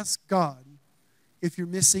to ask God if you're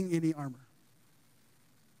missing any armor.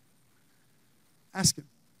 Ask Him.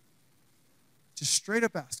 Just straight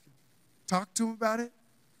up ask Him. Talk to Him about it.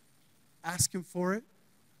 Ask Him for it.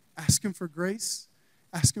 Ask Him for grace.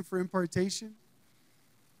 Ask Him for impartation.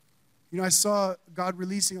 You know, I saw God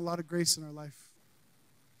releasing a lot of grace in our life.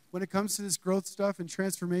 When it comes to this growth stuff and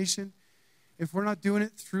transformation, if we're not doing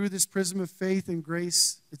it through this prism of faith and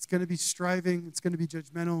grace, it's going to be striving, it's going to be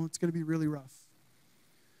judgmental, it's going to be really rough.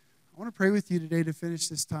 I want to pray with you today to finish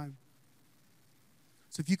this time.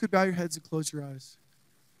 So if you could bow your heads and close your eyes.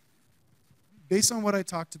 Based on what I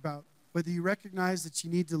talked about, whether you recognize that you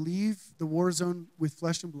need to leave the war zone with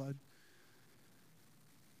flesh and blood,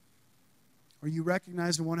 or you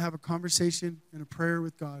recognize and want to have a conversation and a prayer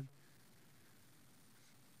with God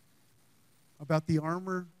about the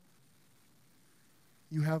armor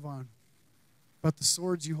you have on, about the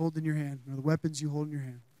swords you hold in your hand, or the weapons you hold in your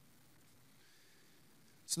hand.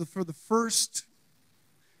 So for the first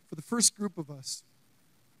group of us,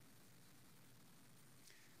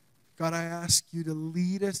 God, I ask you to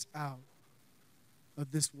lead us out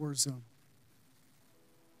of this war zone.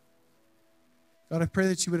 God, I pray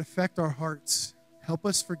that you would affect our hearts. Help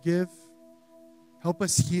us forgive. Help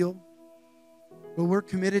us heal. But we're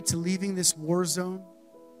committed to leaving this war zone.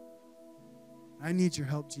 I need your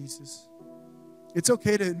help, Jesus. It's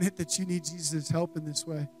okay to admit that you need Jesus' help in this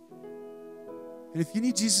way. And if you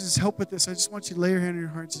need Jesus' help with this, I just want you to lay your hand on your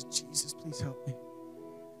heart and say, Jesus, please help me.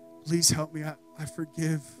 Please help me. I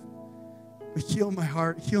forgive. But heal my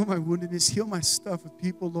heart, heal my woundedness, heal my stuff with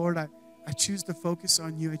people, Lord. I choose to focus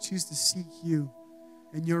on you. I choose to seek you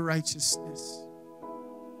and your righteousness.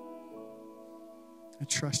 I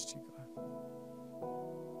trust you, God.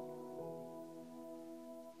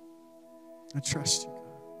 I trust you, God.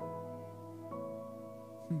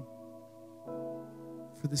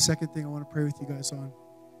 For the second thing I want to pray with you guys on.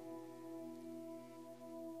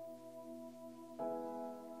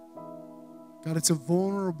 God, it's a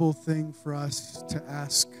vulnerable thing for us to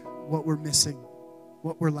ask what we're missing,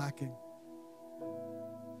 what we're lacking.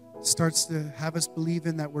 It starts to have us believe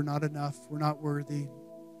in that we're not enough, we're not worthy,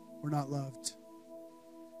 we're not loved.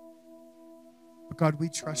 But God, we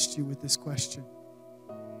trust you with this question.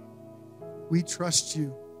 We trust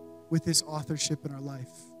you with this authorship in our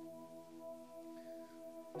life.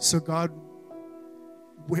 So God,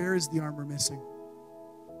 where is the armor missing?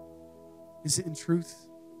 Is it in truth?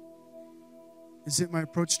 Is it my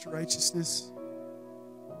approach to righteousness?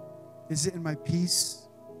 Is it in my peace?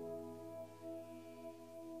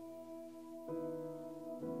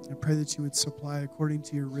 I pray that you would supply according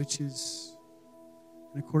to your riches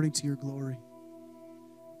and according to your glory.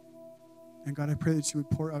 And God, I pray that you would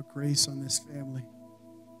pour out grace on this family.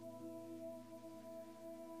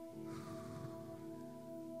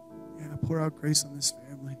 Yeah, pour out grace on this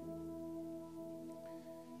family.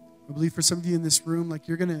 I believe for some of you in this room, like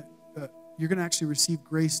you're going to actually receive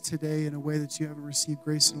grace today in a way that you haven't received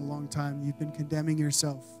grace in a long time. You've been condemning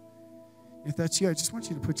yourself. If that's you, I just want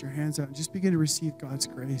you to put your hands out and just begin to receive God's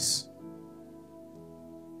grace.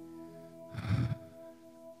 Wow,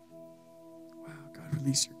 God,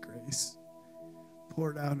 release your grace.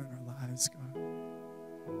 poured out in our lives, God.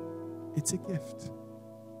 It's a gift.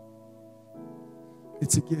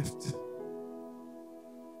 It's a gift.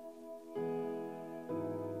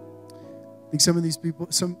 I think some of these people,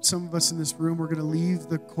 some of us in this room, we're going to leave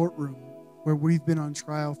the courtroom where we've been on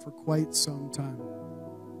trial for quite some time.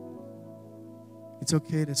 It's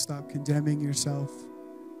okay to stop condemning yourself.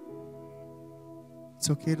 It's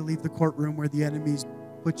okay to leave the courtroom where the enemy's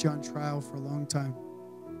put you on trial for a long time.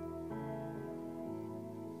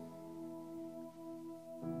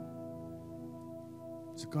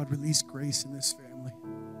 So God, release grace in this family.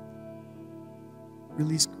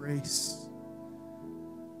 Release grace.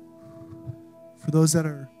 For those that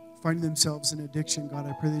are finding themselves in addiction, God,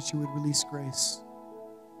 I pray that you would release grace.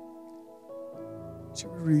 That you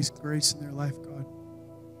would release grace in their life, God.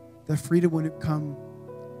 That freedom wouldn't come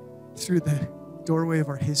through the doorway of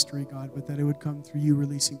our history, God, but that it would come through you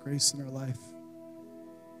releasing grace in our life.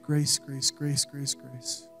 Grace, grace, grace, grace,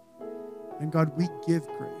 grace. And God, we give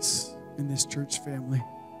grace in this church family.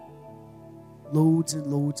 Loads and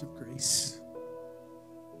loads of grace.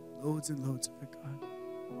 Loads and loads of it, God.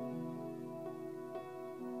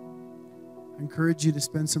 I encourage you to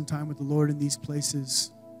spend some time with the Lord in these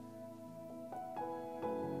places.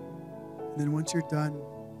 And then once you're done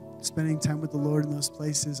spending time with the Lord in those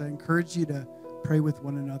places, I encourage you to pray with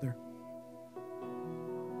one another.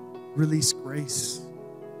 Release grace.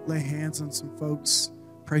 Lay hands on some folks.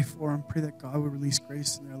 Pray for them. Pray that God will release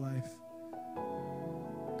grace in their life.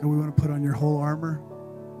 God, we want to put on your whole armor.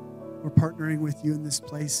 We're partnering with you in this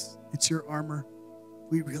place. It's your armor.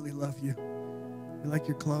 We really love you. We like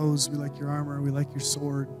your clothes. We like your armor. We like your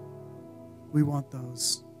sword. We want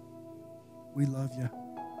those. We love you.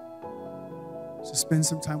 So spend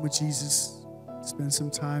some time with Jesus. Spend some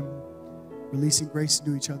time releasing grace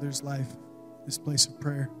into each other's life. This place of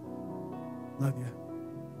prayer. Love you.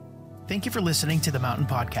 Thank you for listening to the Mountain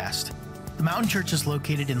Podcast. The Mountain Church is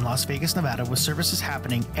located in Las Vegas, Nevada, with services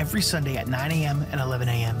happening every Sunday at 9 a.m. and 11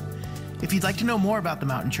 a.m. If you'd like to know more about the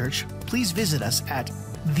Mountain Church, please visit us at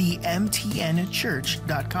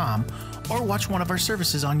themtnchurch.com or watch one of our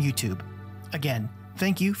services on YouTube. Again,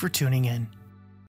 thank you for tuning in.